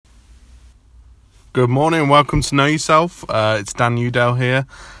Good morning and welcome to Know Yourself. It's Dan Udell here,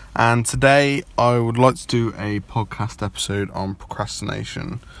 and today I would like to do a podcast episode on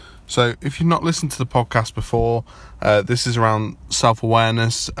procrastination. So if you've not listened to the podcast before, this is around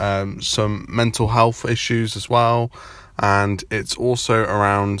self-awareness, some mental health issues as well, and it's also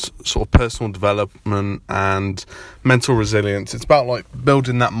around sort of personal development and mental resilience. It's about like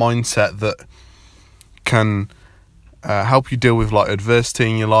building that mindset that can help you deal with like adversity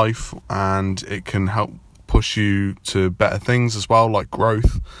in your life, and it can help push you to better things as well, like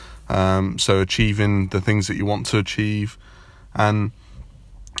growth, so achieving the things that you want to achieve. And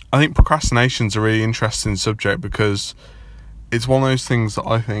I think procrastination is a really interesting subject because it's one of those things that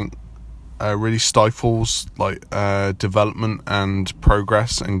I think really stifles like development and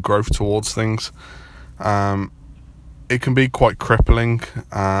progress and growth towards things. It can be quite crippling.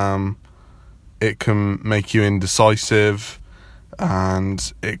 It can make you indecisive,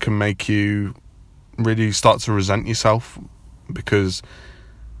 and it can make you really start to resent yourself because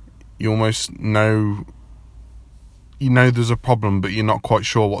you almost know there's a problem, but you're not quite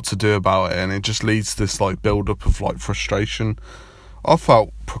sure what to do about it, and it just leads to this like build up of like frustration. I felt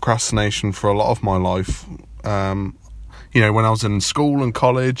procrastination for a lot of my life. When I was in school and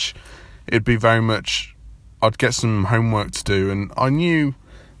college, it'd be very much I'd get some homework to do, and I knew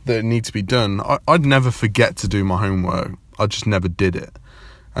that it needed to be done. I'd never forget to do my homework. I just never did it.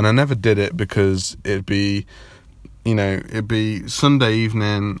 And I never did it because it'd be Sunday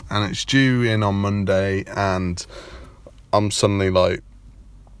evening and it's due in on Monday, and I'm suddenly like,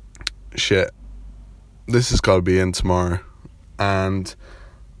 shit, this has got to be in tomorrow. And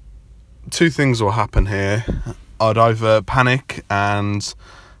two things will happen here. I'd either panic and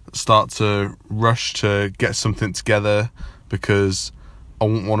start to rush to get something together because I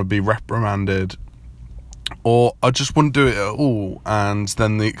wouldn't want to be reprimanded, or I just wouldn't do it at all, and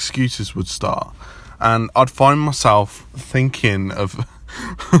then the excuses would start, and I'd find myself thinking of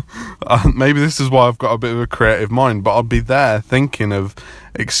maybe this is why I've got a bit of a creative mind, but I'd be there thinking of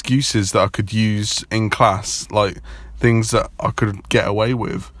excuses that I could use in class, like things that I could get away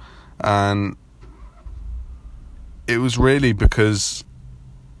with. And it was really because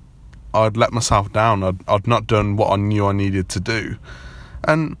I'd let myself down. I'd not done what I knew I needed to do.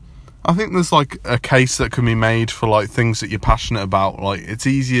 And I think there's like a case that can be made for like things that you're passionate about. Like it's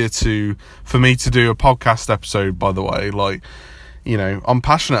easier for me to do a podcast episode, by the way. Like, I'm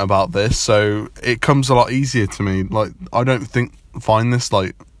passionate about this, so it comes a lot easier to me. Like I don't find this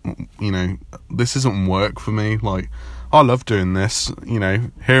like, this isn't work for me. Like I love doing this,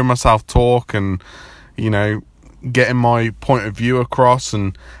 hearing myself talk and, getting my point of view across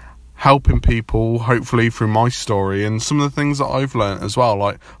and helping people, hopefully through my story and some of the things that I've learned as well.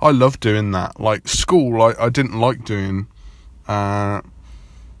 Like I love doing that. Like school, I didn't like doing. I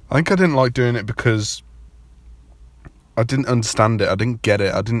think I didn't like doing it because I didn't understand it. I didn't get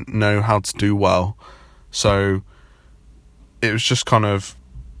it. I didn't know how to do well. So it was just kind of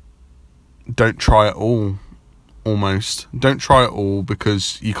don't try it all. Almost don't try it all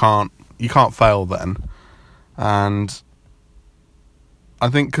because you can't fail then. And I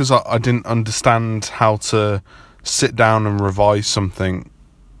think because I didn't understand how to sit down and revise something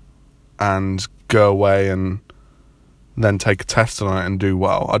and go away and then take a test on it and do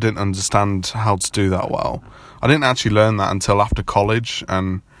well. I didn't understand how to do that well. I didn't actually learn that until after college,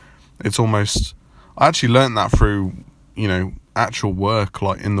 and I actually learned that through, actual work,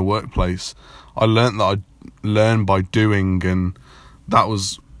 like in the workplace. I learned that I learn by doing, and that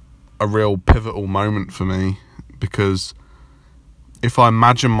was a real pivotal moment for me, because if I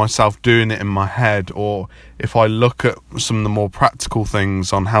imagine myself doing it in my head, or if I look at some of the more practical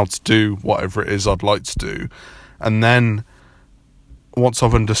things on how to do whatever it is I'd like to do, and then once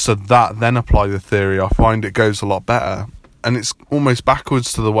I've understood that, then apply the theory, I find it goes a lot better. And it's almost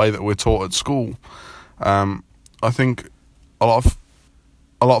backwards to the way that we're taught at school. I think a lot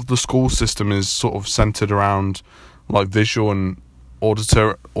of the school system is sort of centered around like visual and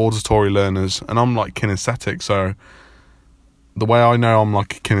auditory learners, and I'm like kinesthetic, so the way I know I'm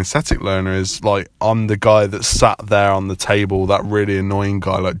like a kinesthetic learner is like I'm the guy that sat there on the table, that really annoying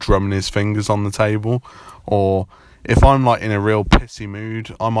guy like drumming his fingers on the table. Or if I'm like in a real pissy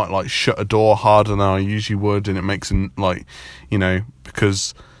mood, I might like shut a door harder than I usually would, and it makes like,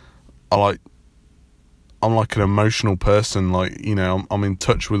 because I'm like an emotional person, like, I'm in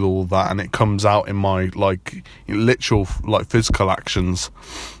touch with all that, and it comes out in my like literal like physical actions.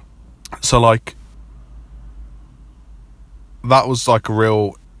 So like that was like a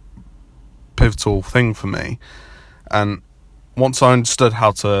real pivotal thing for me. And once I understood how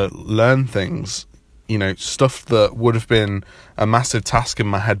to learn things, stuff that would have been a massive task in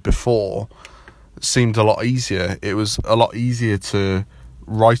my head before, seemed a lot easier. It was a lot easier to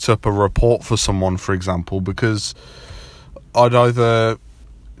write up a report for someone, for example, because I'd either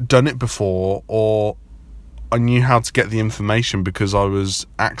done it before or I knew how to get the information because I was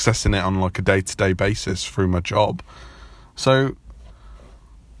accessing it on like a day-to-day basis through my job. So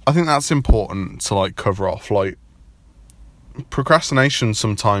I think that's important to like cover off. Like, procrastination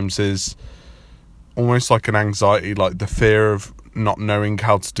sometimes is almost like an anxiety, like the fear of not knowing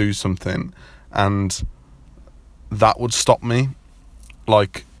how to do something, and that would stop me.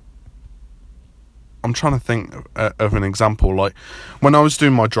 Like, I'm trying to think of an example. Like, when I was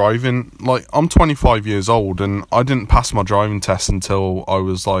doing my driving, like, I'm 25 years old and I didn't pass my driving test until I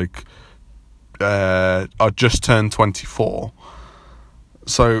was like, I just turned 24.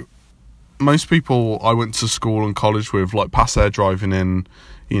 So most people I went to school and college with, like, pass their driving in,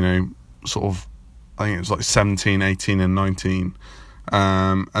 you know, sort of, I think it was like 17, 18 and 19.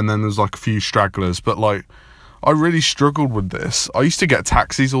 And then there's like a few stragglers, but like, I really struggled with this. I used to get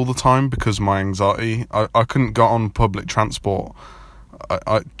taxis all the time because of my anxiety. I couldn't get on public transport.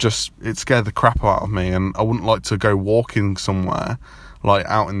 It scared the crap out of me, and I wouldn't like to go walking somewhere, like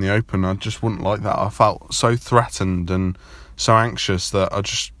out in the open. I just wouldn't like that. I felt so threatened and so anxious that I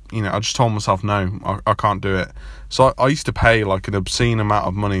just told myself, no, I can't do it. So I used to pay like an obscene amount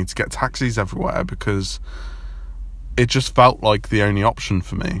of money to get taxis everywhere because it just felt like the only option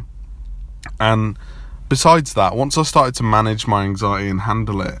for me. And besides that, once I started to manage my anxiety and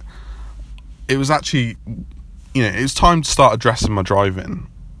handle it, it was actually, it was time to start addressing my driving.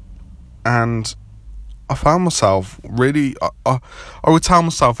 And I found myself really, I would tell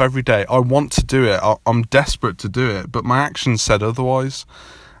myself every day, I want to do it, I'm desperate to do it, but my actions said otherwise.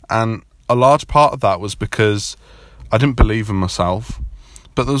 And a large part of that was because I didn't believe in myself.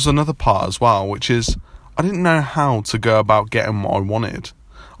 But there was another part as well, which is I didn't know how to go about getting what I wanted.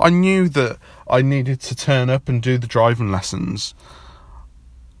 I knew that I needed to turn up and do the driving lessons.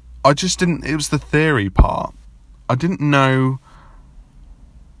 I just didn't, it was the theory part. I didn't know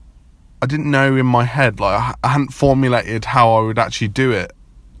in my head, like I hadn't formulated how I would actually do it.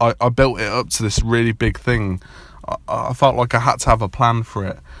 I built it up to this really big thing. I felt like I had to have a plan for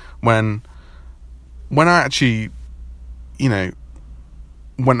it. When I actually,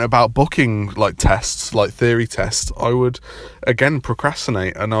 went about booking like tests, like theory tests, I would again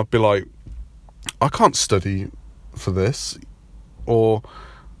procrastinate, and I'd be like, I can't study for this, or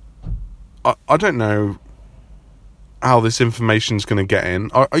I don't know how this information's going to get in.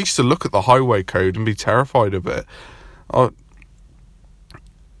 I used to look at the highway code and be terrified of it.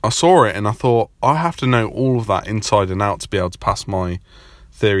 I saw it and I thought, I have to know all of that inside and out to be able to pass my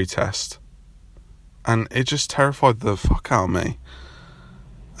theory test. And it just terrified the fuck out of me.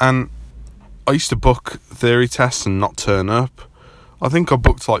 And I used to book theory tests and not turn up. I think I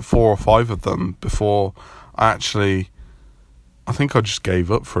booked like 4 or 5 of them before I think I just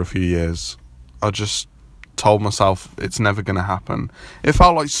gave up for a few years. I just told myself it's never going to happen. It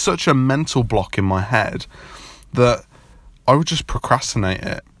felt like such a mental block in my head that I would just procrastinate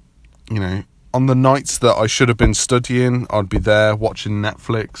it. On the nights that I should have been studying, I'd be there watching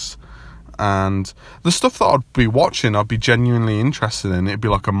Netflix, and the stuff that I'd be watching, I'd be genuinely interested in. It'd be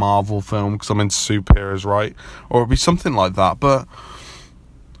like a Marvel film because I'm into superheroes, right? Or it'd be something like that. But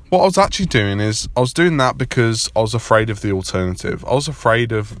what I was actually doing is I was doing that because I was afraid of the alternative. I was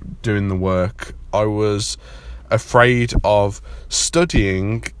afraid of doing the work. I was afraid of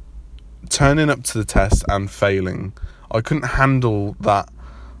studying, turning up to the test and failing. I couldn't handle that.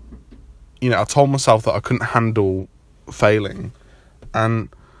 I told myself that I couldn't handle failing. And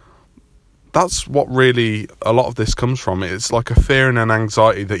that's what really a lot of this comes from. It's like a fear and an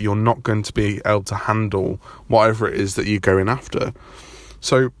anxiety that you're not going to be able to handle whatever it is that you're going after.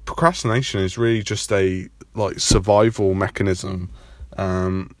 So procrastination is really just a like survival mechanism.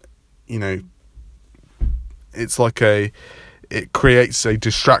 It's like it creates a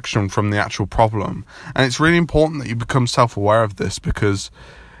distraction from the actual problem. And it's really important that you become self-aware of this, because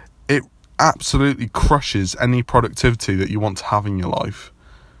it absolutely crushes any productivity that you want to have in your life.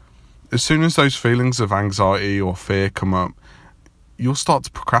 As soon as those feelings of anxiety or fear come up, you'll start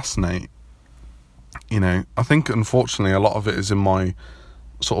to procrastinate. I think unfortunately a lot of it is in my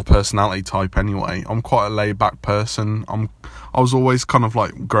sort of personality type anyway. I'm quite a laid back person. I was always kind of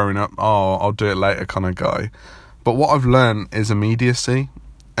like growing up, I'll do it later kind of guy. But what I've learned is immediacy.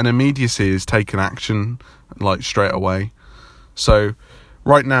 And immediacy is taking action like straight away. So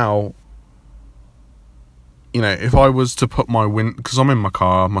right now, if I was to put because I'm in my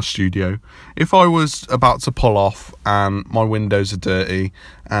car, my studio, if I was about to pull off and my windows are dirty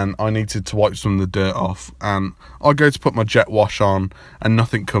and I needed to wipe some of the dirt off and I go to put my jet wash on and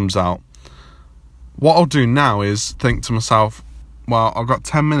nothing comes out, what I'll do now is think to myself, well, I've got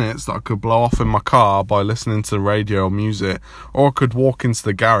 10 minutes that I could blow off in my car by listening to the radio or music, or I could walk into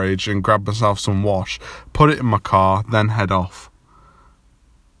the garage and grab myself some wash, put it in my car, then head off.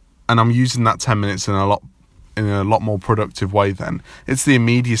 And I'm using that 10 minutes in a lot more productive way then. It's the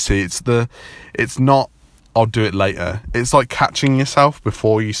immediacy. It's not, I'll do it later. It's like catching yourself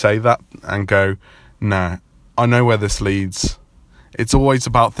before you say that and go, nah, I know where this leads. It's always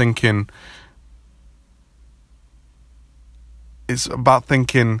about thinking, if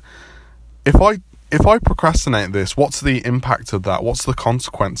I procrastinate this, what's the impact of that? What's the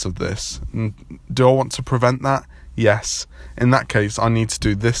consequence of this? And do I want to prevent that? Yes. In that case, I need to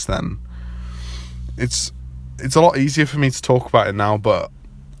do this then. It's a lot easier for me to talk about it now, but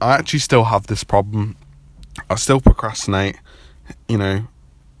I actually still have this problem. I still procrastinate. You know,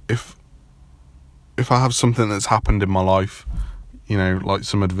 if I have something that's happened in my life, you know, like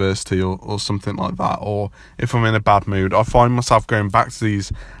some adversity or something like that, or if I'm in a bad mood, I find myself going back to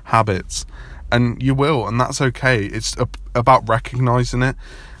these habits. And you will, and that's okay. It's about recognising it.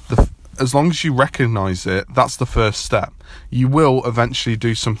 As long as you recognise it, that's the first step. You will eventually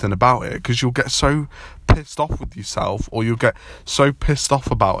do something about it, because you'll get so pissed off with yourself, or you'll get so pissed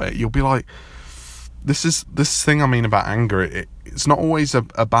off about it. You'll be like, this thing I mean about anger, it's not always a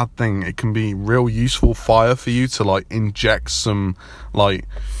bad thing. It can be real useful fire for you to like inject some like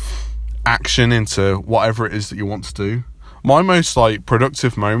action into whatever it is that you want to do. My most like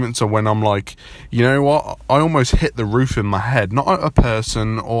productive moments are when I'm like, you know what, I almost hit the roof in my head, not at a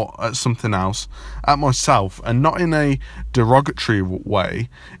person or at something else, at myself, and not in a derogatory way.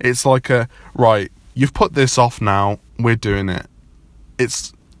 It's like right, you've put this off now, we're doing it.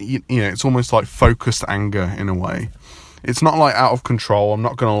 It's, you know, it's almost like focused anger in a way. It's not like out of control. I'm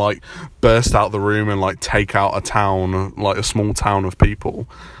not going to like burst out the room and like take out a town, like a small town of people.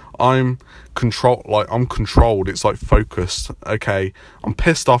 I'm controlled. It's like focused. Okay, I'm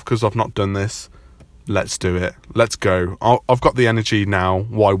pissed off because I've not done this. Let's do it. Let's go. I've got the energy now.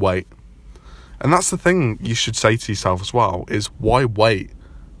 Why wait? And that's the thing you should say to yourself as well, is why wait?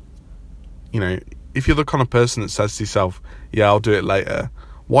 You know, if you're the kind of person that says to yourself, yeah, I'll do it later,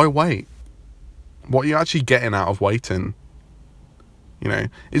 why wait? What are you actually getting out of waiting? You know,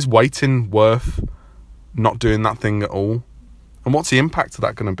 is waiting worth not doing that thing at all? And what's the impact of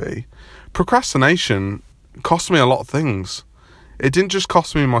that going to be? Procrastination cost me a lot of things. It didn't just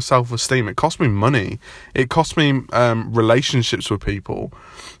cost me my self-esteem. It cost me money. It cost me relationships with people.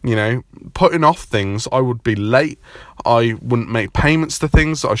 You know, putting off things. I would be late. I wouldn't make payments to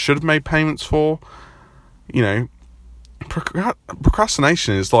things that I should have made payments for. You know,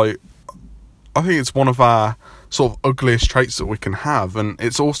 procrastination is like, I think it's one of our sort of ugliest traits that we can have, and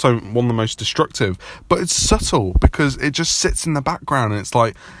it's also one of the most destructive. But it's subtle because it just sits in the background, and it's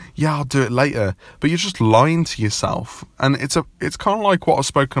like, yeah, I'll do it later, but you're just lying to yourself. And it's kind of like what I've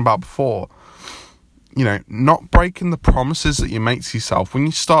spoken about before. You know, not breaking the promises that you make to yourself. When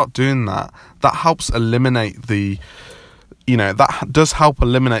you start doing that, that helps eliminate that does help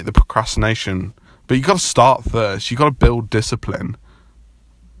eliminate the procrastination. But you got to start first. You got to build discipline.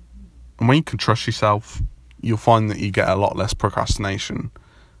 And when you can trust yourself, you'll find that you get a lot less procrastination.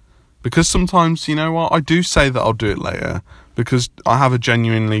 Because sometimes, you know what, I do say that I'll do it later because I have a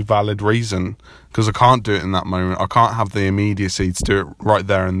genuinely valid reason, because I can't do it in that moment. I can't have the immediacy to do it right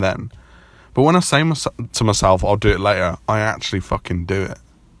there and then. But when I say to myself, I'll do it later, I actually fucking do it.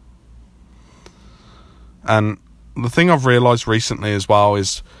 And the thing I've realised recently as well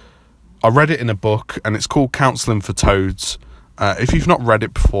is, I read it in a book, and it's called Counselling for Toads. If you've not read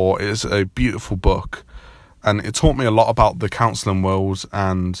it before, it is a beautiful book, and it taught me a lot about the counselling world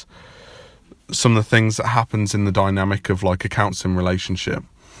and some of the things that happens in the dynamic of like a counselling relationship.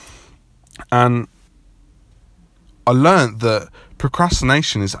 And I learned that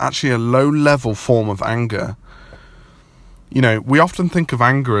procrastination is actually a low-level form of anger. You know, we often think of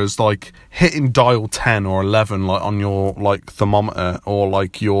anger as like hitting dial 10 or 11, like on your like thermometer, or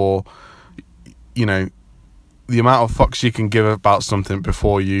like your, you know, the amount of fucks you can give about something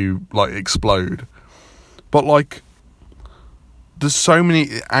before you like explode. But like, there's so many,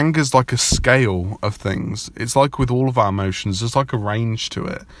 anger's like a scale of things. It's like with all of our emotions, there's like a range to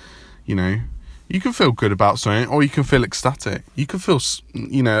it. You know, you can feel good about something, or you can feel ecstatic. You can feel,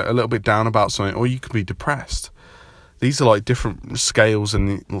 you know, a little bit down about something, or you can be depressed. These are like different scales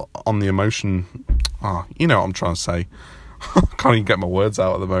on the emotion. You know what I'm trying to say. I can't even get my words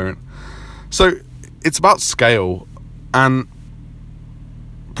out at the moment. So it's about scale, and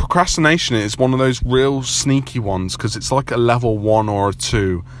procrastination is one of those real sneaky ones, because it's like a level 1 or a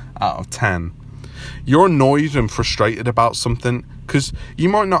 2 out of 10. you're annoyed and frustrated about something, because you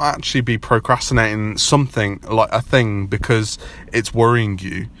might not actually be procrastinating something, like a thing, because it's worrying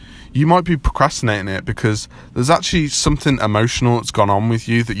you. You might be procrastinating it because there's actually something emotional that's gone on with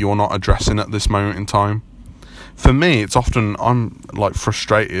you that you're not addressing at this moment in time. For me, it's often I'm like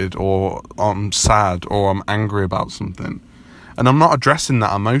frustrated, or I'm sad, or I'm angry about something, and I'm not addressing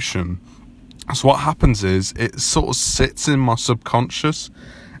that emotion. So what happens is it sort of sits in my subconscious,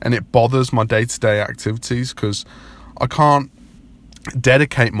 and it bothers my day-to-day activities, because I can't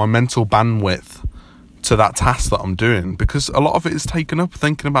dedicate my mental bandwidth to that task that I'm doing, because a lot of it is taken up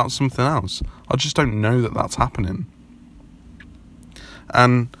thinking about something else. I just don't know that that's happening.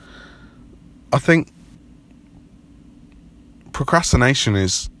 And I think procrastination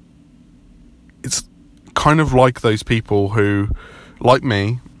it's kind of like those people who, like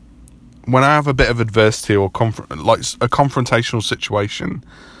me, when I have a bit of adversity or like a confrontational situation,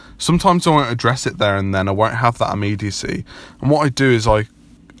 sometimes I won't address it there and then. I won't have that immediacy. And what I do is I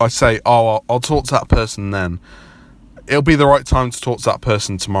say, I'll talk to that person then. It'll be the right time to talk to that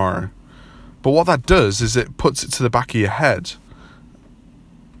person tomorrow. But what that does is it puts it to the back of your head.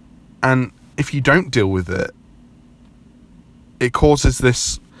 And if you don't deal with it, it causes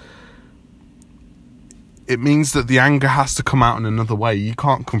this... It means that the anger has to come out in another way. You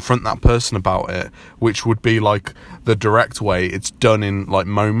can't confront that person about it, which would be like the direct way. It's done in like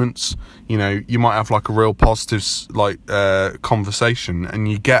moments. You know, you might have like a real positive conversation, and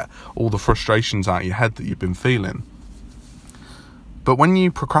you get all the frustrations out of your head that you've been feeling. But when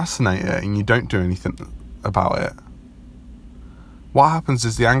you procrastinate it and you don't do anything about it, what happens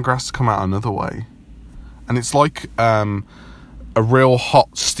is the anger has to come out another way. And it's like a real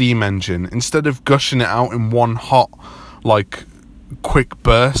hot steam engine. Instead of gushing it out in one hot, like, quick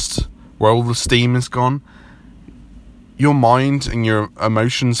burst where all the steam is gone, your mind and your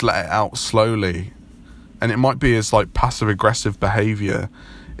emotions let it out slowly. And it might be as like passive aggressive behaviour,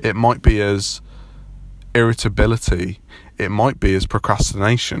 it might be as irritability, it might be as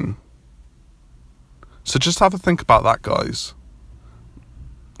procrastination. So just have a think about that, guys.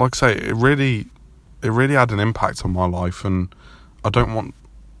 Like I say, it really had an impact on my life, and I don't want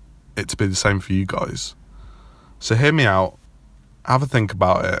it to be the same for you guys. So hear me out. Have a think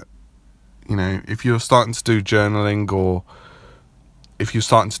about it. You know, if you're starting to do journaling, or if you're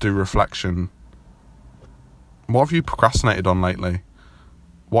starting to do reflection, what have you procrastinated on lately?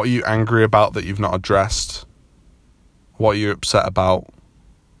 What are you angry about that you've not addressed? What are you upset about?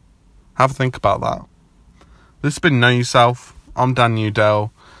 Have a think about that. This has been Know Yourself. I'm Dan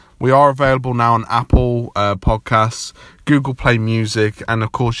Udell. We are available now on Apple Podcasts, Google Play Music, and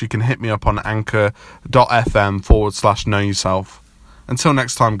of course you can hit me up on anchor.fm/Know Yourself. Until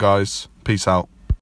next time, guys, peace out.